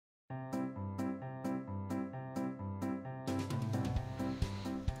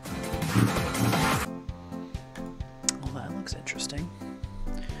Well, that looks interesting.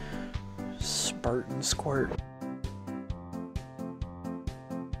 Spartan squirt.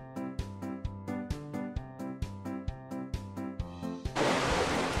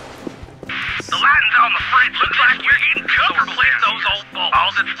 The lighting's on the fridge. Looks like you're getting covered with those old bulbs.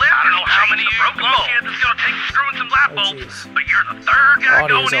 All that's left, I don't know how many broken bulbs it's gonna take screwing some light bulbs, but you're the third guy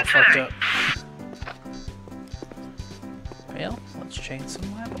going in today. Well, let's change some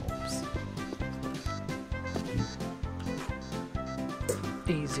light bulbs.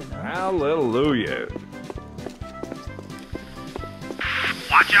 Easy enough. Hallelujah.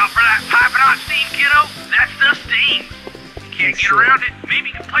 Watch out for that piping hot steam, kiddo. That stuff steams. You can't get around it. Maybe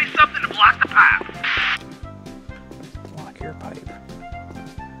you can place something to block the pipe. Block your pipe.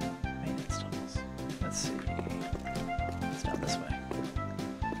 Maintenance tunnels. Let's see. It's down this way.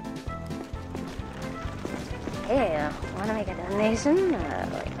 Hey, wanna make a donation?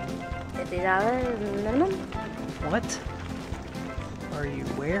 Like $50 minimum? What are you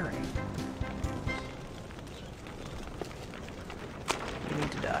wearing? You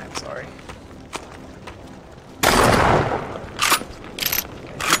need to die, I'm sorry. Can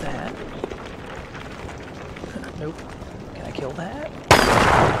I do that? Nope. Can I kill that?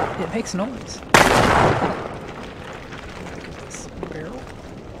 It makes noise. Look at this barrel.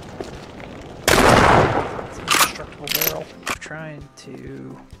 It's an indestructible barrel. I'm trying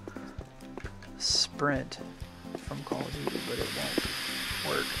to sprint from Call of Duty, but it won't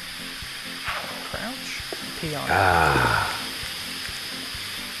work. Crouch? P on it.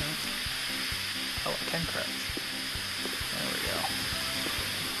 Oh, I can crouch. There we go.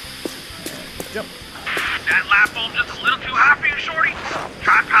 And jump. That light bulb just a little too high for you, shorty?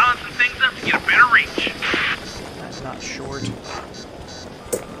 Try piling some things up to get a better reach. That's not short.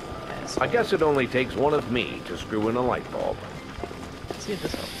 I guess it only takes one of me to screw in a light bulb. Let's see if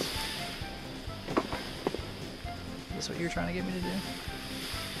this helps. Is this what you're trying to get me to do?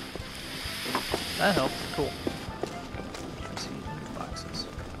 That helped. Cool. Let's see these boxes.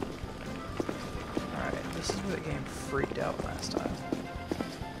 Alright, this is where the game freaked out last time.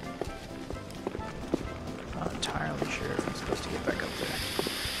 Not entirely sure if I'm supposed to get back up there,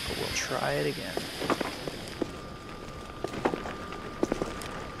 but we'll try it again.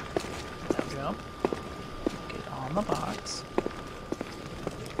 Now jump. Get on the box.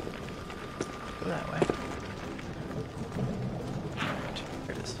 Go that way. Alright,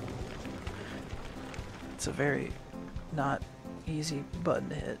 there it is. It's a very not easy button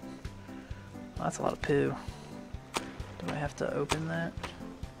to hit. Well, that's a lot of poo. Do I have to open that?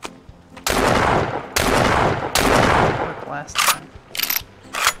 Worked last time.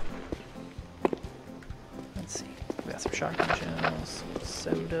 Let's see. We got some shotgun shells,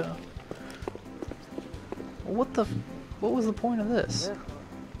 soda. Well, what was the point of this?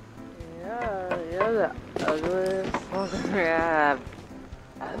 Yeah, you're the ugliest fucking guy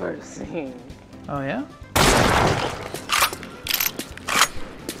I've ever seen. Oh yeah?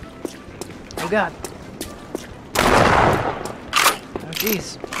 Oh god. Oh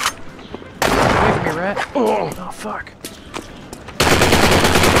jeez. Get away from me, rat. Oh fuck.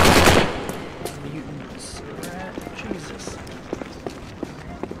 Mutant rat. Jesus.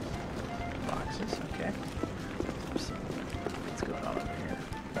 Boxes, okay. What's going on over here?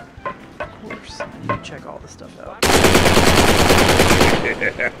 Of course. I need to check all this stuff out.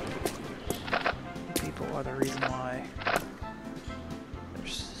 People are the reason why the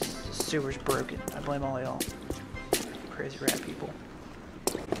sewer's broken. I blame all y'all. Crazy rat people.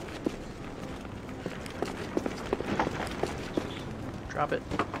 Drop it.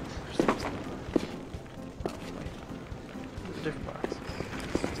 Oh, wait. There's a different box.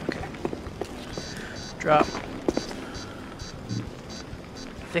 Okay. Drop.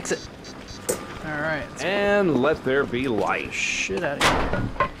 Fix it. Alright. And let there be light. Shit out of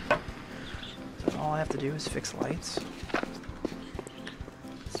here. So all I have to do is fix lights.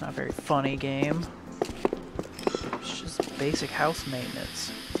 It's not a very funny game. It's just basic house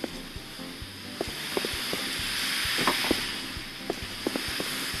maintenance.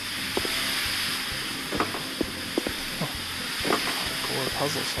 Hardcore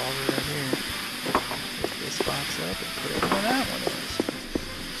puzzle solver right here. Pick this box up and put it where that one is.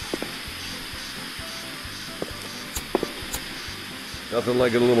 Nothing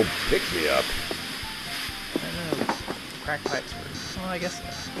like a little pick-me-up. I don't know, crack pipes were, well, I guess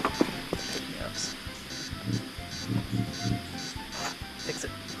pick-me-ups. Fix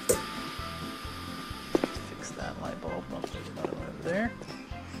it. Fix that light bulb. Oh, there's another one over there.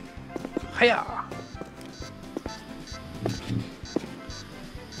 Hiya!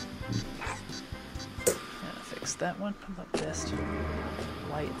 Yeah, fix that one? I'm the best.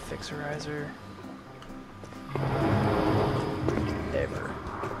 Light fixerizer ever.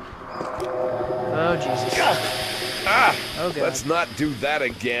 Oh Jesus! Ah! Oh God! Let's not do that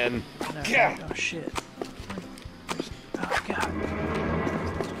again. No, oh shit! Oh God!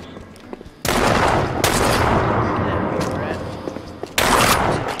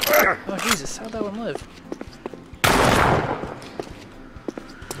 Oh Jesus! How'd that one live?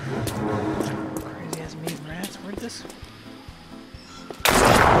 Crazy ass meat and rats. Where'd this?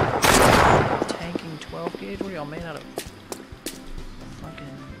 Tanking 12 gauge? What are y'all made out of?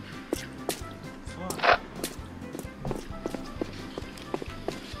 Fucking. Fuck.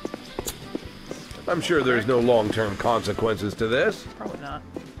 I'm sure there's no long-term consequences to this. Probably not.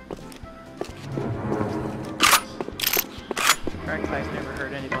 Crack pipe never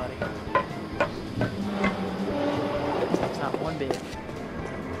hurt anybody. Not one bit.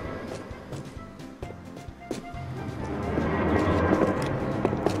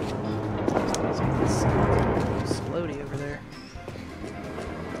 Floaty over there.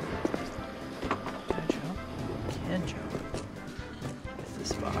 Can I jump? Can jump with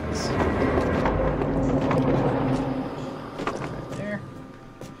this box. Right there.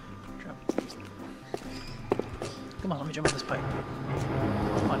 Jump. Come on, let me jump on this pipe.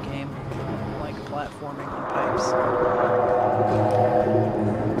 Come on, game. I like platforming on pipes.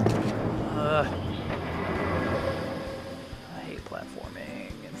 I hate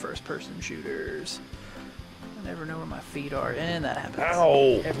platforming and first-person shooters. I never know where my feet are, and that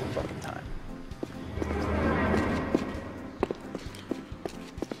happens every fucking time.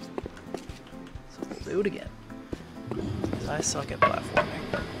 So we'll do it again. Because I suck at platforming.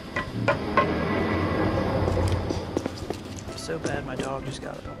 I'm so bad my dog just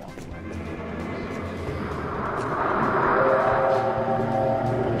got up and walked away.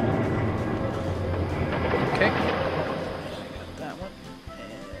 Okay. I got that one.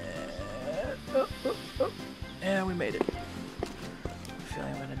 And yeah, we made it. I feel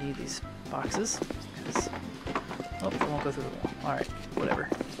like I'm gonna need these boxes. Oh, it won't go through the wall. Alright, whatever.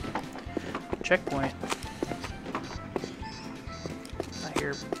 Checkpoint. I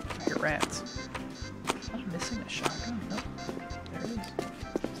hear rats. I'm missing a shotgun. Nope. There it is.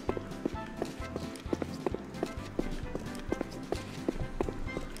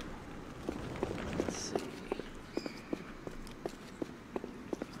 Let's see.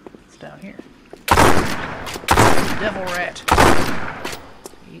 It's down here. Devil rat.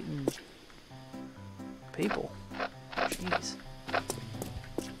 Eating people. Jeez.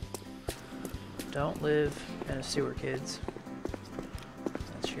 Don't live in a sewer, kids.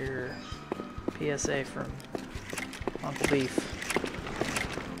 That's your PSA from Uncle Beef.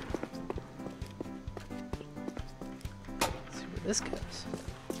 Let's see where this goes.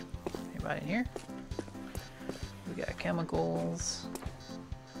 Anybody in here? We got chemicals.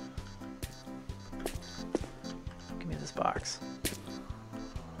 Give me this box.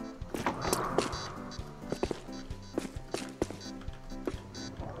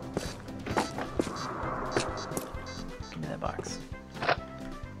 Give me that box.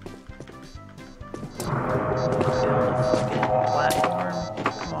 Platform.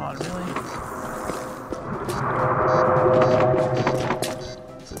 Come on, really?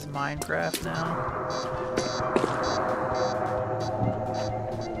 This is Minecraft now.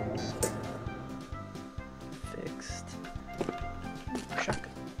 Fixed.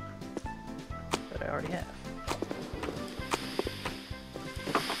 Shotgun. That I already have.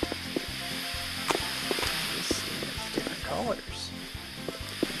 This is different colors.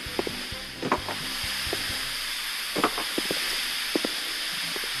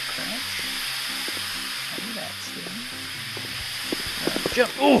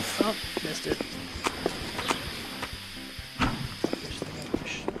 Jump! Oof! Oh, missed it.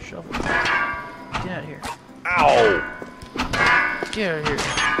 Shovel. Get out of here. Ow! Get out of here.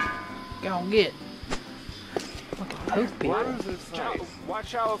 Go on, get. Fucking poke people.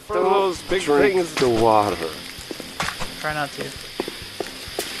 Watch out for those big things. The water. Try not to.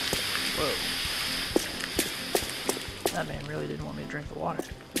 Whoa. That man really didn't want me to drink the water.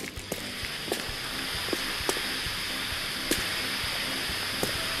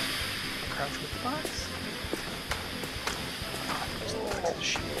 Crouch with the box. Oh, there's the box as a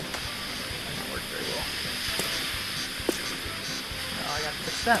shield. Doesn't work very well. Now I gotta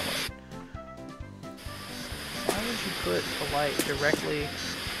fix that one. Why would you put a light directly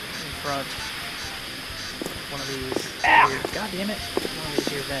in front of one of these weird, God damn it, one of these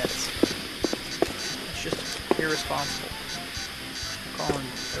here vents? It's just irresponsible. I'm calling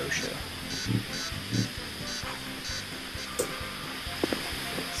OSHA.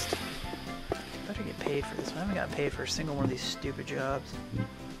 Better get paid paid for this. I haven't gotten paid for a single one of these stupid jobs.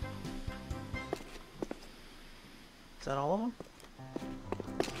 Is that all of them?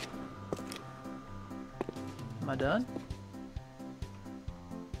 Am I done?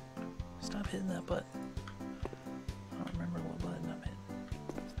 Stop hitting that button. I don't remember what button I'm hitting.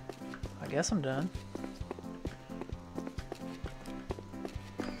 I guess I'm done.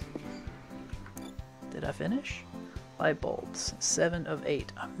 Did I finish? Light bulbs, 7 of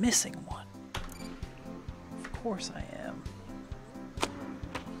 8. I'm missing one. Of course I am.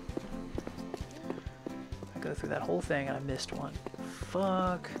 I go through that whole thing and I missed one.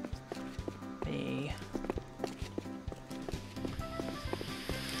 Fuck me.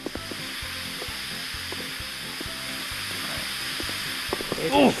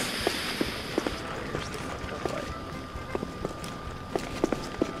 Right. Oof! Here's the fucked up light.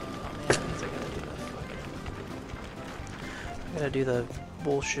 Oh man, that means I gotta do the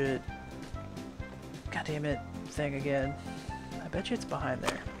bullshit, god damn it, thing again. I bet you it's behind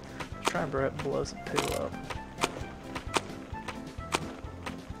there. Let's try and blow some poo up.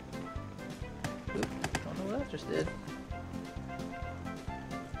 Oop, don't know what that just did.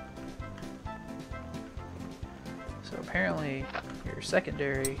 So apparently your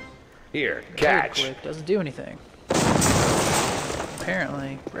secondary Here, catch. click doesn't do anything.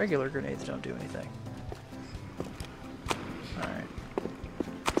 Apparently regular grenades don't do anything. Alright.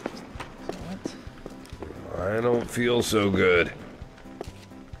 So what? I don't feel so good.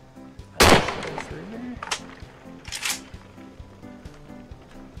 I just go through there?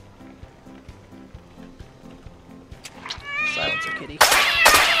 Silencer kitty.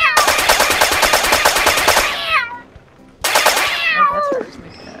 Oh, that's hurting the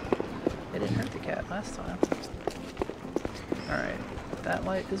cat. It didn't hurt the cat last time. Alright. That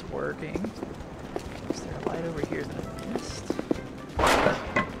light is working. Is there a light over here that I missed?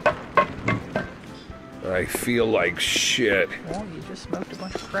 I feel like shit. Well, you just smoked a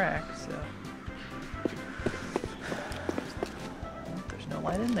bunch of crack, so... Well, there's no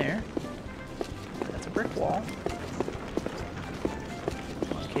light in there. That's a brick wall.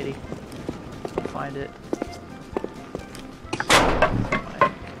 Come on, kitty. I'll find it.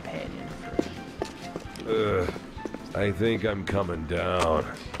 My companion for... I think I'm coming down.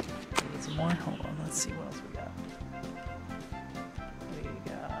 Need some more? Hold on, let's see what else we got. We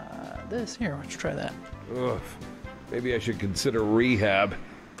got this. Here, why don't you try that? Ugh. Maybe I should consider rehab.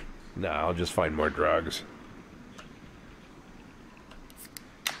 Nah, I'll just find more drugs.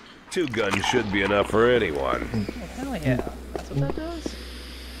 2 guns should be enough for anyone. Oh, hell yeah. That's what that does?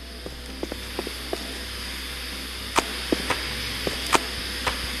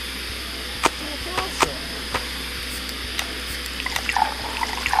 That's awesome.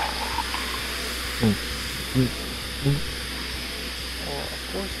 Well, of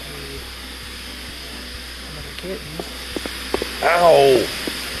course I need another kitten. Ow!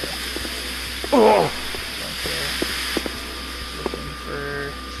 Oh! Looking for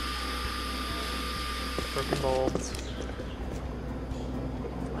broken bulbs.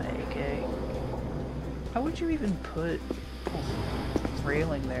 My AK. Why would you even put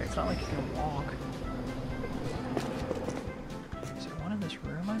railing there? It's not like you can walk. Is there one in this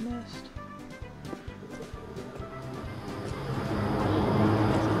room I missed?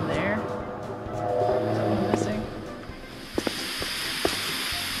 Is it in there? Is that one missing?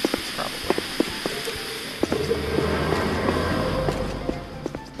 Probably.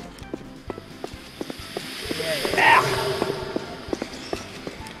 Yeah.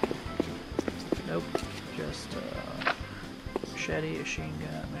 Nope. Just machete, machine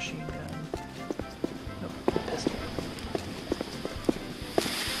gun. Nope. Pistol.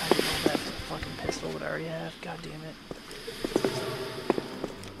 I didn't know that's a fucking pistol that I already have. God damn it.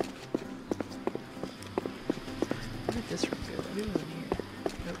 Where did this room go? Maybe it was in here.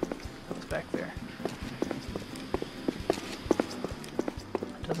 Nope. That was back there.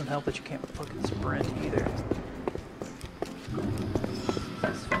 It doesn't help that you can't fucking sprint either.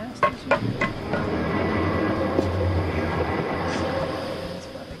 As fast as you go. That's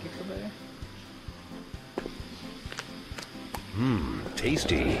about to make you feel better.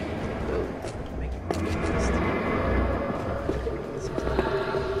 Tasty. Make it more tasty.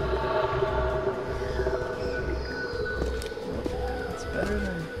 That's better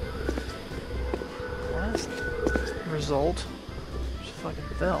than last result. Just fucking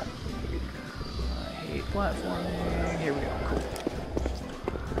fell. I hate platforming. Here we go. Cool.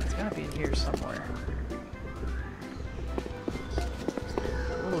 It's gotta be in here somewhere.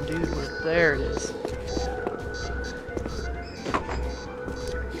 Little dude was there. It is.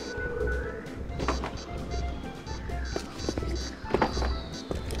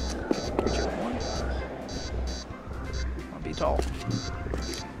 Here's your one. tall?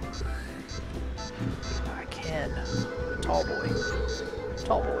 I can. Tall boy.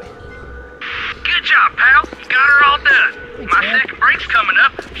 Tall boy. Good job, pal. You got her all done. Thanks, My man. second break's coming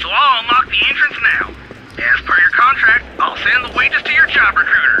up, so I'll unlock the entrance now. As per your contract, I'll send the wages to your job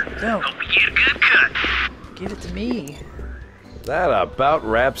recruiter. No. Hope you get a good cut. Give it to me. That about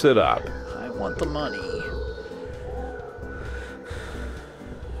wraps it up. I want the money.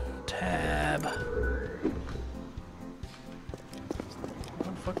 Tab. How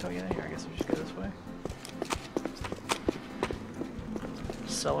the fuck do I get in here? I guess we just go this way.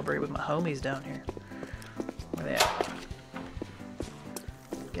 Celebrate with my homies down here. Where they at?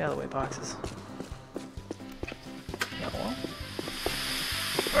 Get out of the way, boxes. Yeah, well.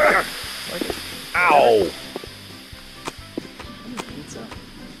 Like it. Ow! Pizza?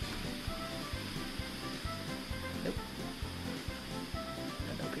 Nope.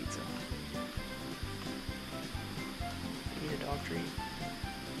 No pizza. Eat a dog treat.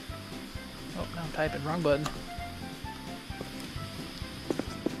 Oh, now I'm typing. Wrong button.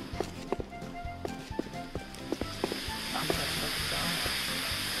 I'm gonna fucking die.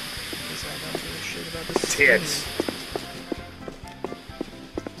 Because I don't give a shit about this Tits. scene.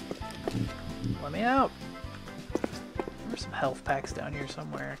 Let me out. There's some health packs down here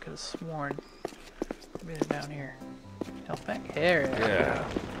somewhere. I could have sworn. Maybe they're down here. Health pack? Here. Yeah.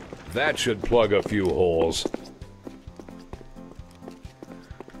 That should plug a few holes.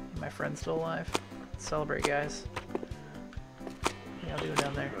 My friend's still alive. Let's celebrate, guys. Yeah, I'll do it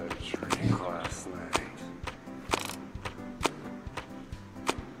down there.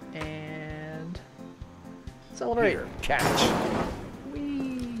 And celebrate. Here, catch.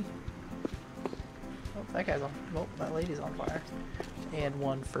 Whee! Oh, that guy's on. Oh, that lady's on fire. And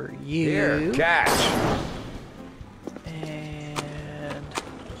one for you. Here, catch. And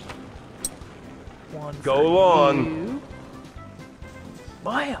one Go for long. you.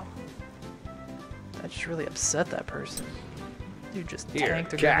 Wow. That just really upset that person. Dude just Here,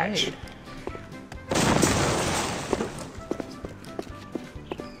 tanked a catch. grenade.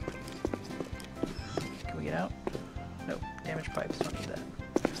 Can we get out? No. Damaged pipes. Don't need that.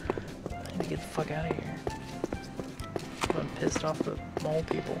 I need to get the fuck out of here. I'm pissed off the mole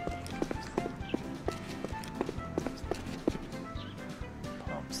people.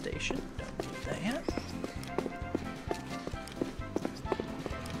 Pump station. Don't need that.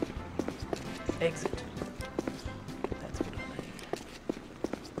 Exit. That's what I need.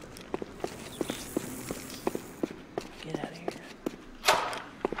 Get out of here.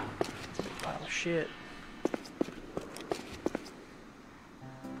 It's a big pile of shit.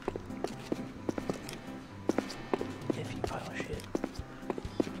 If you pile of shit.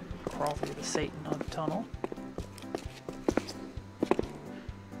 Crawl through the Satan tunnel.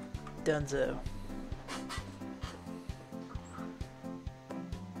 Dunzo.